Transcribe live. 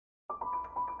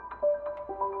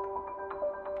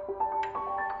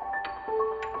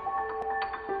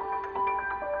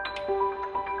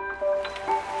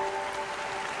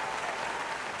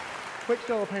Quick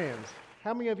show of hands.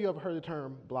 How many of you have heard the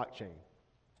term blockchain?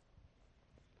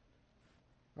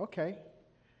 Okay.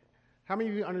 How many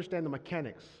of you understand the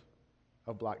mechanics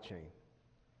of blockchain?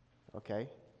 Okay.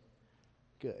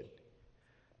 Good.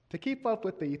 To keep up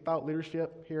with the thought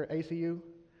leadership here at ACU,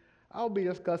 I'll be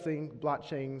discussing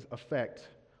blockchain's effect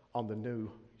on the new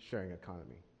sharing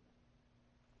economy.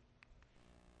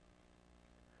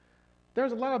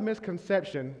 There's a lot of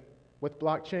misconception with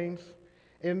blockchains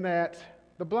in that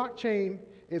the blockchain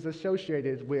is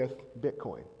associated with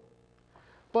Bitcoin.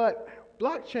 But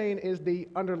blockchain is the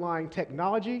underlying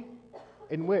technology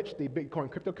in which the Bitcoin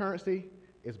cryptocurrency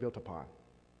is built upon.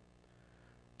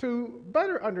 To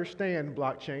better understand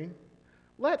blockchain,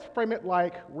 let's frame it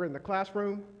like we're in the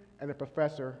classroom and the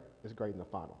professor is grading the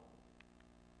final.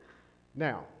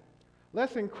 Now,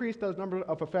 let's increase those number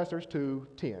of professors to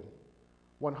 10,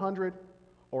 100,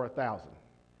 or 1,000,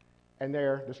 and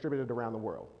they're distributed around the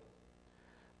world.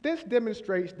 This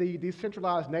demonstrates the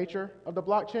decentralized nature of the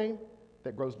blockchain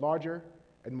that grows larger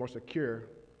and more secure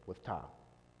with time.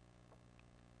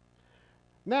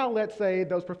 Now let's say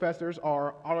those professors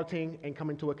are auditing and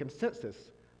coming to a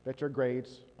consensus that your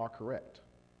grades are correct.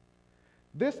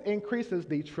 This increases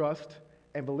the trust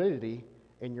and validity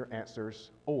in your answers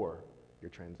or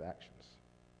your transactions.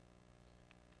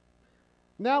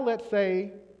 Now let's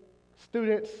say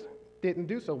students didn't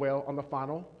do so well on the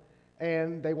final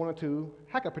and they wanted to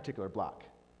hack a particular block.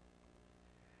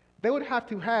 They would have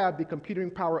to have the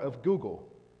computing power of Google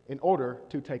in order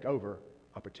to take over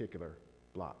a particular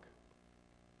block.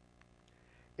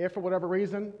 If for whatever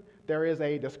reason there is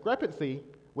a discrepancy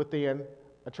within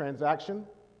a transaction,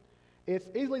 it's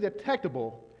easily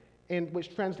detectable,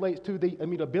 which translates to the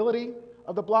immutability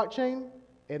of the blockchain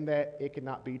in that it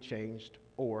cannot be changed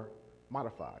or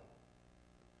modified.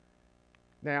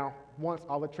 Now, once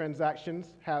all the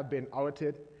transactions have been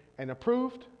audited and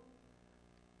approved,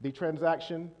 the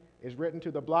transaction is written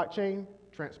to the blockchain,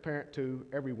 transparent to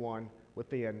everyone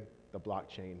within the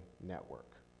blockchain network.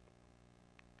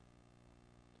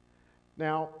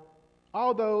 Now,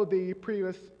 although the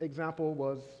previous example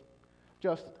was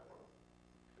just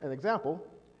an example,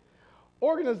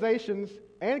 organizations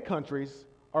and countries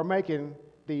are making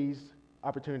these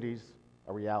opportunities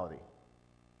a reality.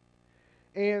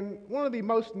 In one of the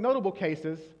most notable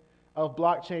cases of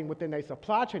blockchain within a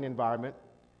supply chain environment,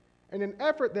 in an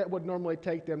effort that would normally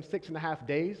take them 6.5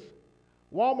 days,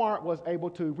 Walmart was able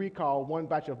to recall one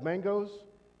batch of mangoes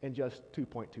in just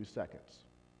 2.2 seconds.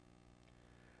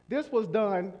 This was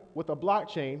done with a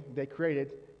blockchain they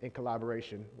created in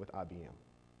collaboration with IBM.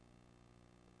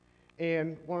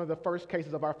 In one of the first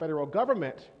cases of our federal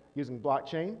government using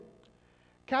blockchain,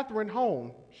 Catherine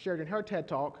Hone shared in her TED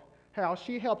Talk how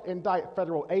she helped indict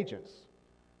federal agents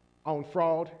on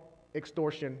fraud,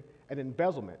 extortion, and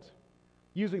embezzlement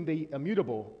using the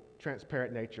immutable,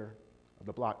 transparent nature of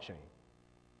the blockchain.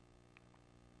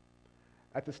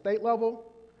 At the state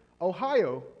level,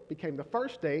 Ohio became the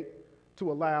first state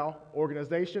to allow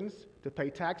organizations to pay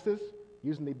taxes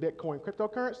using the Bitcoin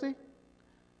cryptocurrency.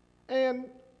 And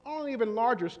on an even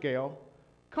larger scale,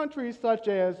 countries such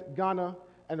as Ghana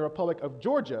and the Republic of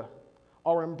Georgia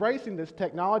are embracing this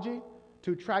technology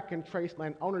to track and trace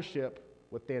land ownership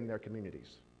within their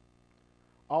communities.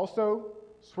 Also,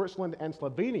 Switzerland and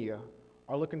Slovenia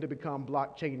are looking to become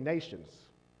blockchain nations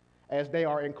as they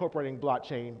are incorporating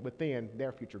blockchain within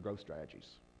their future growth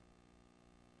strategies.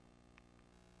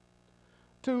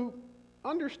 To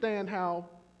understand how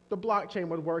the blockchain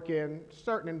would work in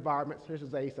certain environments, such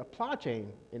as a supply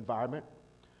chain environment,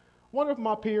 one of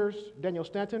my peers, Daniel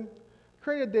Stanton,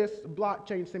 created this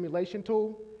blockchain simulation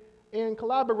tool in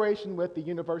collaboration with the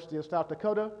University of South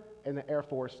Dakota and the Air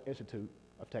Force Institute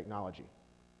of Technology.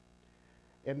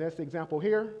 In this example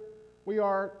here, we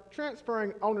are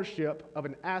transferring ownership of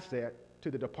an asset to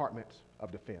the Department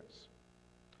of Defense.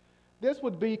 This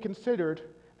would be considered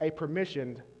a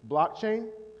permissioned blockchain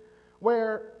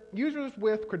where users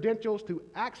with credentials to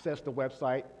access the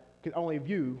website could only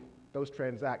view those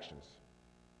transactions.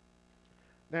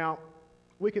 Now,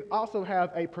 we could also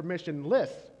have a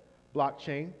permissionless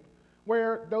blockchain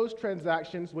where those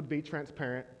transactions would be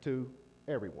transparent to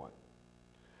everyone.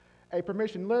 A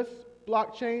permissionless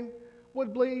blockchain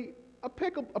would be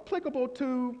applicable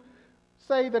to,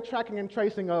 say, the tracking and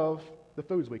tracing of the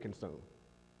foods we consume.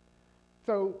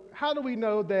 So how do we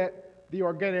know that the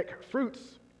organic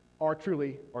fruits are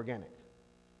truly organic?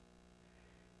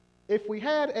 If we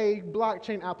had a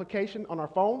blockchain application on our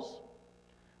phones,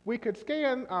 we could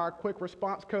scan our quick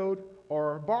response code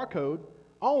or barcode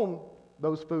on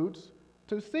those foods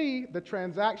to see the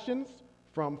transactions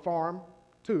from farm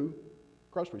to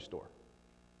grocery store.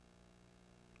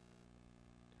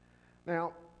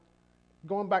 Now,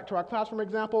 going back to our classroom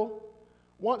example,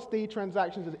 once the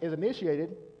transaction is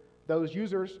initiated, those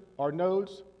users or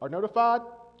nodes are notified.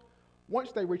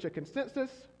 Once they reach a consensus,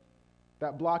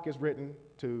 that block is written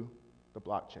to the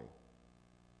blockchain.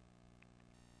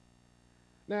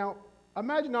 Now,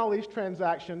 imagine all these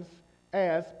transactions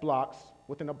as blocks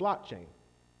within a blockchain.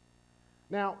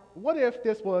 Now, what if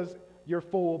this was your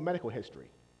full medical history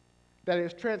that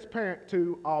is transparent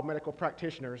to all medical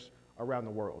practitioners around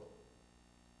the world?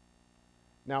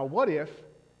 Now, what if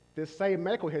this same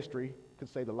medical history could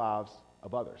save the lives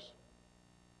of others?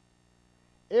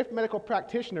 If medical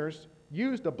practitioners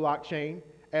used the blockchain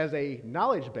as a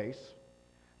knowledge base,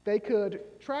 they could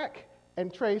track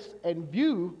and trace and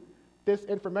view this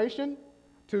information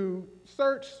to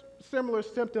search similar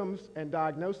symptoms and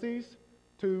diagnoses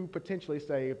to potentially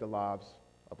save the lives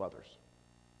of others.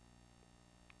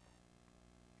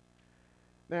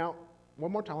 Now,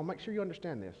 one more time, I'll make sure you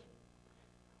understand this.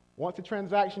 Once the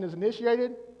transaction is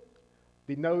initiated,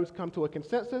 the nodes come to a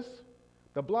consensus,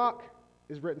 the block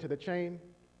is written to the chain,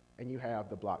 and you have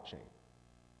the blockchain.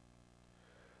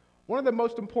 One of the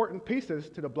most important pieces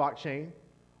to the blockchain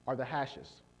are the hashes.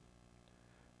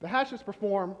 The hashes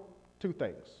perform two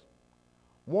things.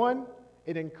 One,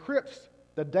 it encrypts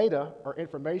the data or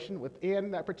information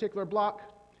within that particular block,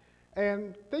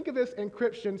 and think of this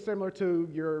encryption similar to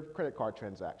your credit card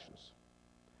transactions.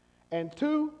 And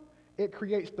two, it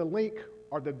creates the link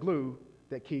or the glue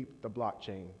that keep the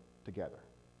blockchain together.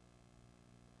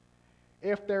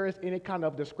 If there is any kind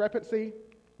of discrepancy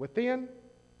within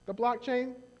the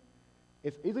blockchain,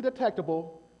 it's easily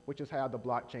detectable, which is how the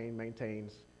blockchain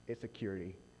maintains its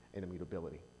security and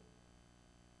immutability.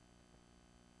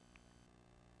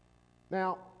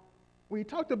 Now, we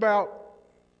talked about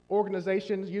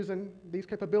organizations using these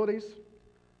capabilities,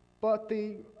 but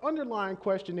the underlying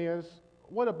question is,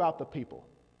 what about the people?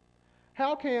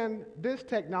 How can this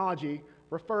technology,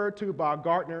 referred to by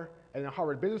Gartner and the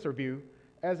Harvard Business Review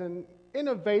as an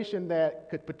innovation that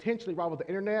could potentially rival the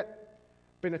internet,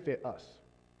 benefit us?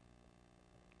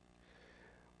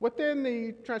 Within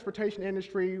the transportation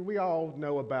industry, we all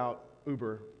know about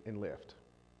Uber and Lyft.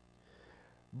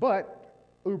 But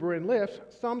Uber and Lyft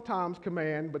sometimes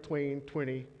command between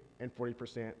 20 and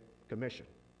 40% commission.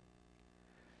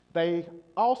 They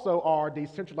also are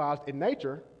decentralized in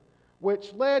nature,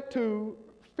 which led to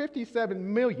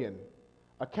 57 million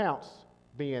accounts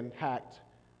being hacked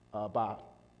by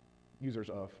users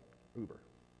of Uber.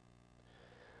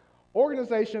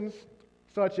 Organizations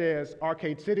such as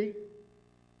Arcade City,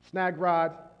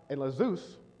 Snagride, and Lazus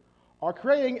are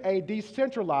creating a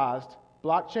decentralized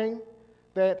blockchain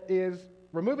that is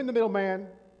removing the middleman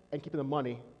and keeping the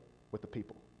money with the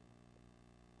people.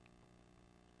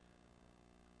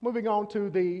 Moving on to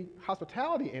the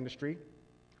hospitality industry,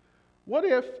 what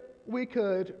if we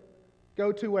could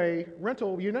go to a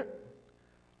rental unit,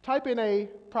 type in a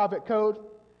private code,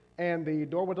 and the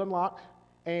door would unlock,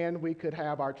 and we could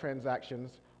have our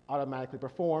transactions automatically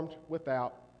performed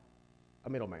without a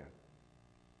middleman?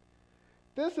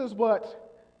 This is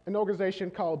what an organization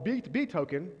called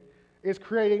B2B is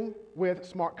creating with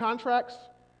smart contracts,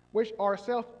 which are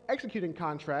self-executing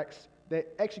contracts that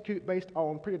execute based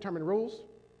on predetermined rules,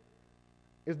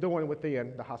 is doing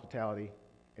within the hospitality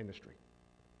industry.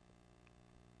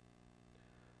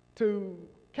 To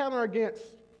counter against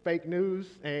fake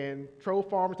news and troll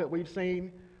farms that we've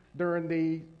seen during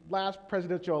the last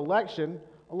presidential election,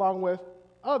 along with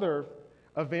other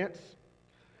events,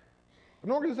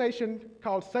 an organization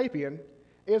called Sapien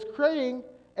is creating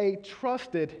a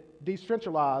trusted,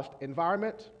 decentralized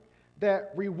environment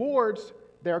that rewards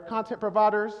their content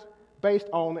providers based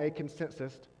on a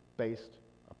consensus-based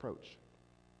approach.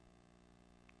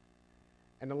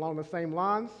 And along the same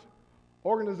lines,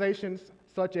 organizations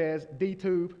such as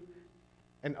DTube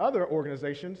and other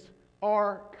organizations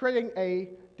are creating a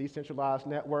decentralized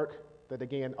network that,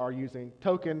 again, are using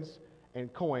tokens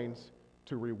and coins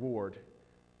to reward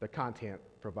the content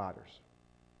providers.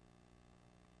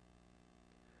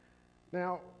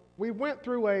 Now, we went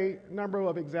through a number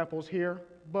of examples here,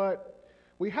 but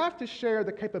we have to share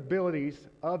the capabilities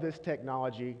of this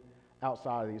technology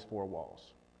outside of these four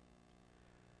walls.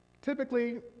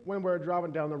 Typically, when we're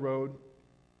driving down the road,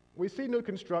 we see new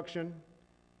construction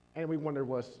and we wonder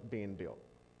what's being built.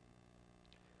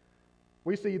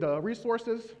 We see the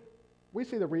resources, we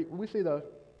see the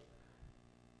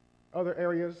other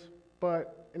areas,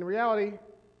 but in reality,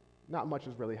 not much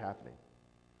is really happening.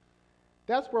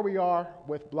 That's where we are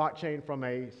with blockchain from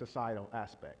a societal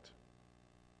aspect.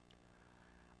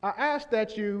 I ask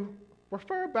that you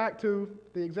refer back to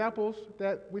the examples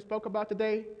that we spoke about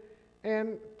today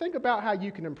and think about how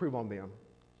you can improve on them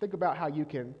think about how you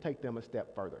can take them a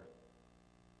step further.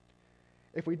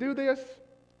 If we do this,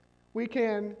 we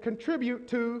can contribute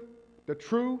to the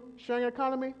true sharing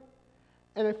economy,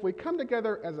 and if we come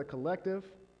together as a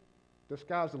collective, the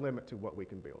sky's the limit to what we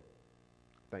can build.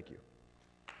 Thank you.